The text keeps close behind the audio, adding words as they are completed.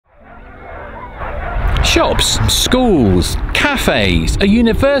shops, schools, cafes, a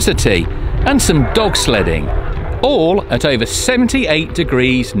university and some dog sledding, all at over 78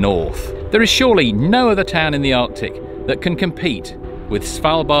 degrees north. There is surely no other town in the Arctic that can compete with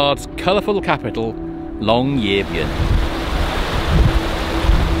Svalbard's colourful capital, Longyearbyen.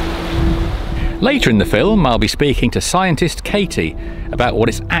 Later in the film, I'll be speaking to scientist Katie about what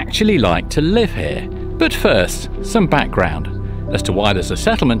it's actually like to live here. But first, some background as to why there's a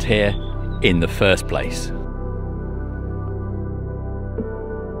settlement here in the first place.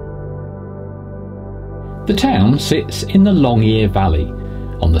 The town sits in the Longyear Valley,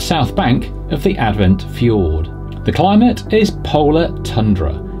 on the south bank of the Advent Fjord. The climate is polar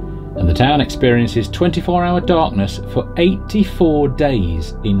tundra, and the town experiences 24-hour darkness for 84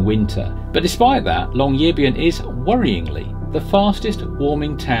 days in winter. But despite that, Longyearbyen is worryingly the fastest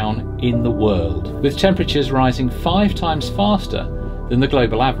warming town in the world, with temperatures rising 5 times faster than the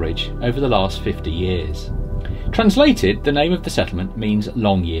global average over the last 50 years. Translated, the name of the settlement means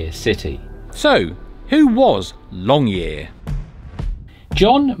Longyear City. So, who was Longyear?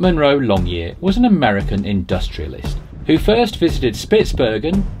 John Monroe Longyear was an American industrialist who first visited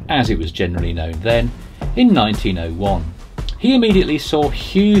Spitsbergen, as it was generally known then, in 1901. He immediately saw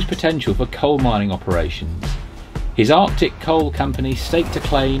huge potential for coal mining operations. His Arctic Coal Company staked a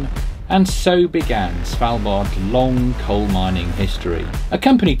claim, and so began Svalbard's long coal mining history. A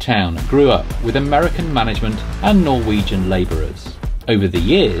company town grew up with American management and Norwegian labourers. Over the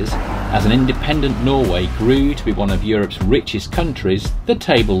years, as an independent Norway grew to be one of Europe's richest countries, the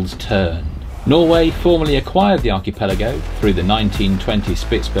tables turned. Norway formally acquired the archipelago through the 1920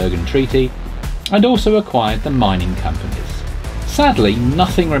 Spitsbergen Treaty and also acquired the mining companies. Sadly,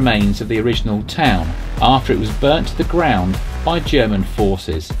 nothing remains of the original town after it was burnt to the ground by German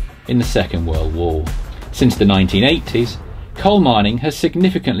forces in the Second World War. Since the 1980s, coal mining has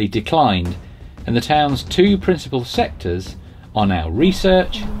significantly declined, and the town's two principal sectors are now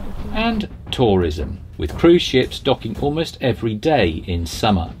research and tourism, with cruise ships docking almost every day in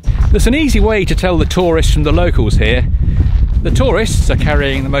summer. There's an easy way to tell the tourists from the locals here. The tourists are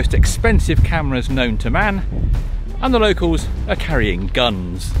carrying the most expensive cameras known to man, and the locals are carrying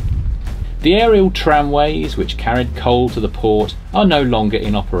guns. The aerial tramways which carried coal to the port are no longer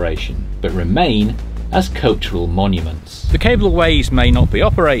in operation, but remain as cultural monuments. The cableways may not be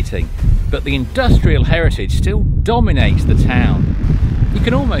operating, but the industrial heritage still dominates the town. You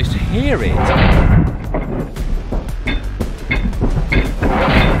can almost hear it.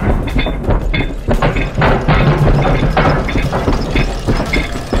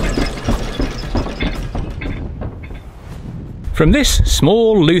 From this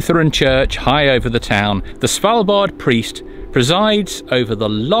small Lutheran church high over the town, the Svalbard priest presides over the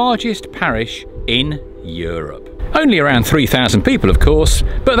largest parish in Europe. Only around 3,000 people, of course,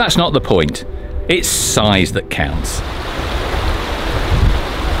 but that's not the point. It's size that counts.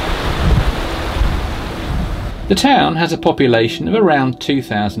 The town has a population of around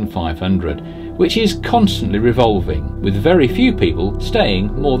 2,500, which is constantly revolving, with very few people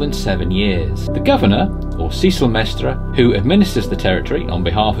staying more than 7 years. The governor, or Sysselmestre, who administers the territory on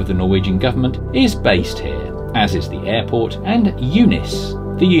behalf of the Norwegian government, is based here, as is the airport and UNIS,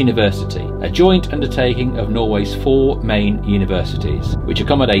 the university, a joint undertaking of Norway's 4 main universities, which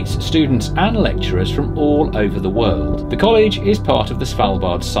accommodates students and lecturers from all over the world. The college is part of the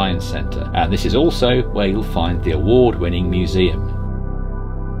Svalbard Science Centre, and this is also where you'll find the award-winning museum.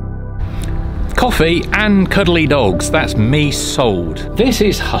 Coffee and cuddly dogs, that's me sold. This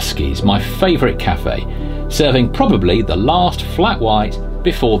is Husky's, my favourite cafe, serving probably the last flat white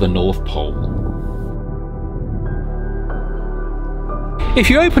before the North Pole. If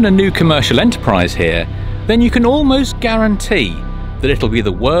you open a new commercial enterprise here, then you can almost guarantee that it'll be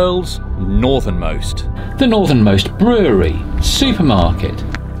the world's northernmost. The northernmost brewery, supermarket,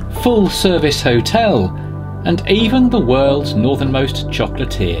 full-service hotel, and even the world's northernmost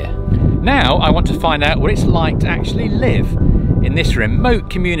chocolatier. Now I want to find out what it's like to actually live in this remote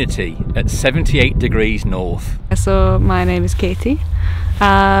community at 78 degrees north. So my name is Katie.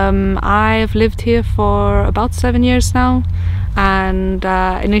 I've lived here for about 7 years now, and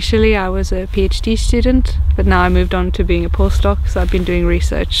initially I was a PhD student, but now I moved on to being a postdoc, so I've been doing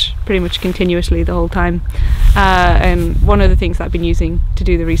research pretty much continuously the whole time. And one of the things I've been using to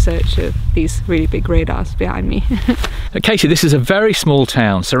do the research are these really big radars behind me. Katie, this is a very small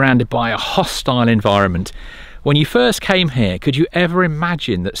town surrounded by a hostile environment. When you first came here, could you ever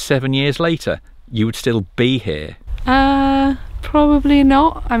imagine that 7 years later you would still be here? Probably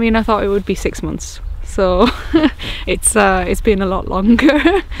not. I mean, I thought it would be 6 months, so it's been a lot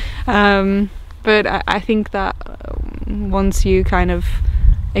longer. But I think that once you kind of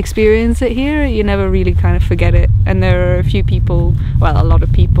experience it here, you never really kind of forget it. And there are a few people, well, a lot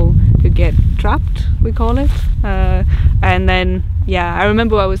of people who get trapped, we call it. And then, yeah, I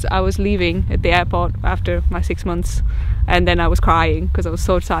remember I was leaving at the airport after my 6 months, and then I was crying because I was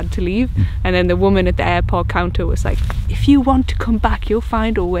so sad to leave. And then the woman at the airport counter was like, if you want to come back, you'll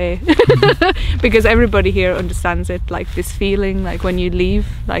find a way. Because everybody here understands it, like this feeling like when you leave,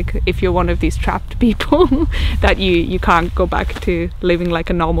 like if you're one of these trapped people, that you can't go back to living like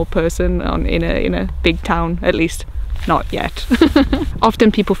a normal person in a big town, at least not yet.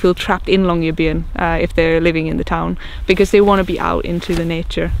 Often people feel trapped in Longyearbyen if they're living in the town, because they want to be out into the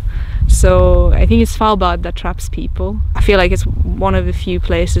nature. So I think it's Svalbard that traps people. I feel like it's one of the few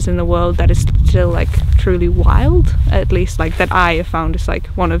places in the world that is still like truly wild, at least like that I have found is like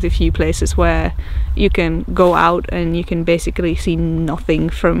one of the few places where you can go out and you can basically see nothing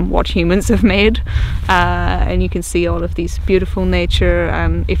from what humans have made, and you can see all of these beautiful nature,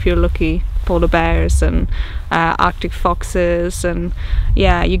 and if you're lucky, polar bears and Arctic foxes. And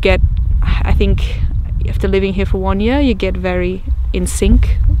yeah, you get, I think after living here for 1 year, you get very in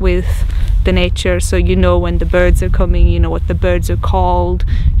sync with the nature, so you know when the birds are coming, you know what the birds are called,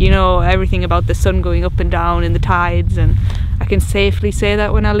 you know everything about the sun going up and down and the tides. And I can safely say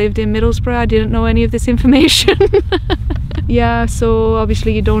that when I lived in Middlesbrough, I didn't know any of this information. Yeah, so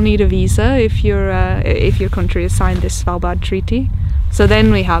obviously you don't need a visa if your country has signed this Svalbard Treaty. So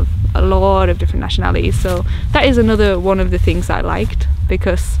then we have a lot of different nationalities, so that is another one of the things I liked,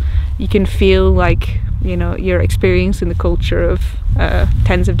 because you can feel like, you know, you're experiencing the culture of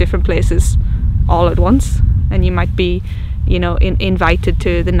tens of different places all at once. And you might be, you know, invited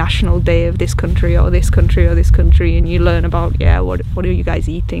to the national day of this country or this country or this country, and you learn about, yeah, what are you guys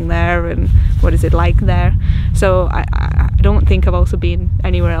eating there and what is it like there. So I don't think I've also been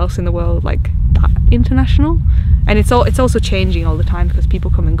anywhere else in the world like that international. And it's also changing all the time, because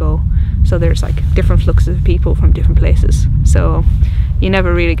people come and go, so there's like different fluxes of people from different places, so you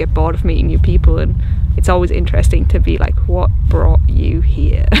never really get bored of meeting new people. And it's always interesting to be like, what brought you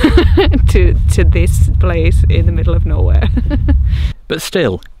here to this place in the middle of nowhere? But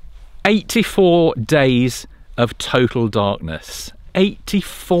still, 84 days of total darkness.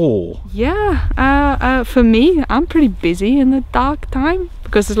 84. Yeah, for me, I'm pretty busy in the dark time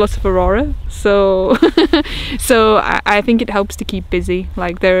because there's lots of aurora. So, so I think it helps to keep busy.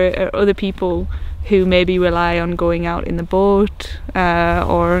 Like there are other people who maybe rely on going out in the boat,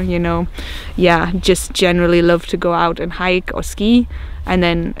 or, you know, yeah, just generally love to go out and hike or ski. And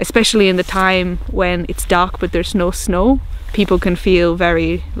then, especially in the time when it's dark but there's no snow, people can feel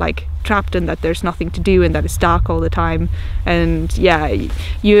very like trapped and that there's nothing to do and that it's dark all the time. And yeah,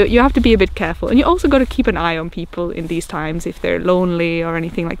 you have to be a bit careful, and you also got to keep an eye on people in these times if they're lonely or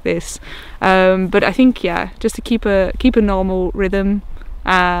anything like this. But I think, yeah, just to keep a normal rhythm,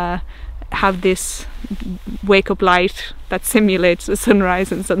 have this wake up light that simulates the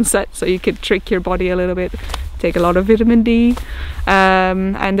sunrise and sunset, so you could trick your body a little bit. Take a lot of vitamin D,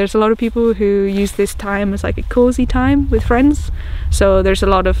 and there's a lot of people who use this time as like a cozy time with friends. So there's a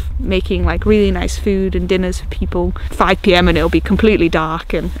lot of making like really nice food and dinners for people. 5 p.m. and it'll be completely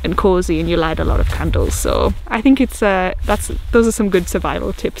dark and cozy, and you light a lot of candles. So I think it's those are some good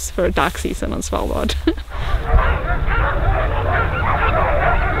survival tips for a dark season on Svalbard.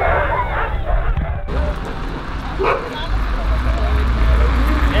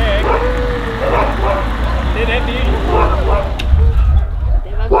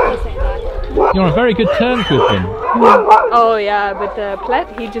 You're on very good terms with him. Oh yeah, but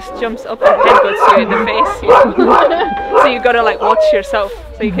Plet, he just jumps up and headbutts you in the face, you know? So you gotta like watch yourself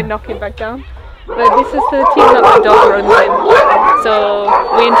so you can knock him back down. But this is the team that my dog runs in. So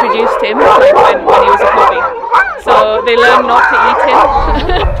we introduced him like when he was a puppy. So they learn not to eat him.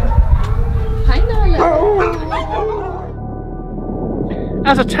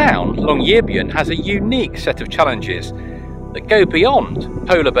 As a town, Longyearbyen has a unique set of challenges that go beyond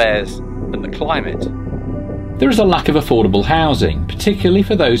polar bears and the climate. There is a lack of affordable housing, particularly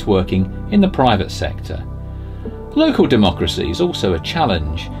for those working in the private sector. Local democracy is also a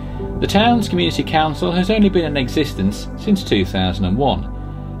challenge. The town's community council has only been in existence since 2001,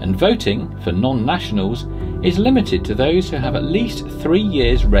 and voting for non-nationals is limited to those who have at least 3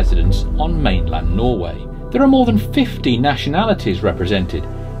 years residence on mainland Norway. There are more than 50 nationalities represented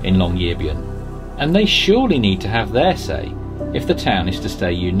in Longyearbyen, and they surely need to have their say if the town is to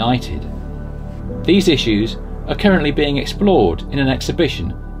stay united. These issues are currently being explored in an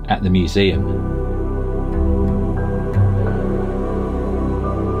exhibition at the museum.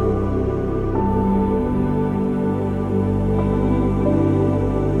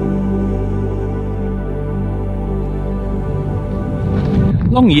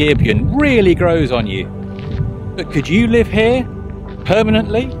 Longyearbyen really grows on you. But could you live here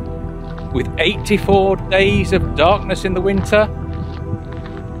permanently with 84 days of darkness in the winter?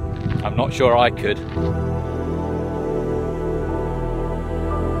 I'm not sure I could.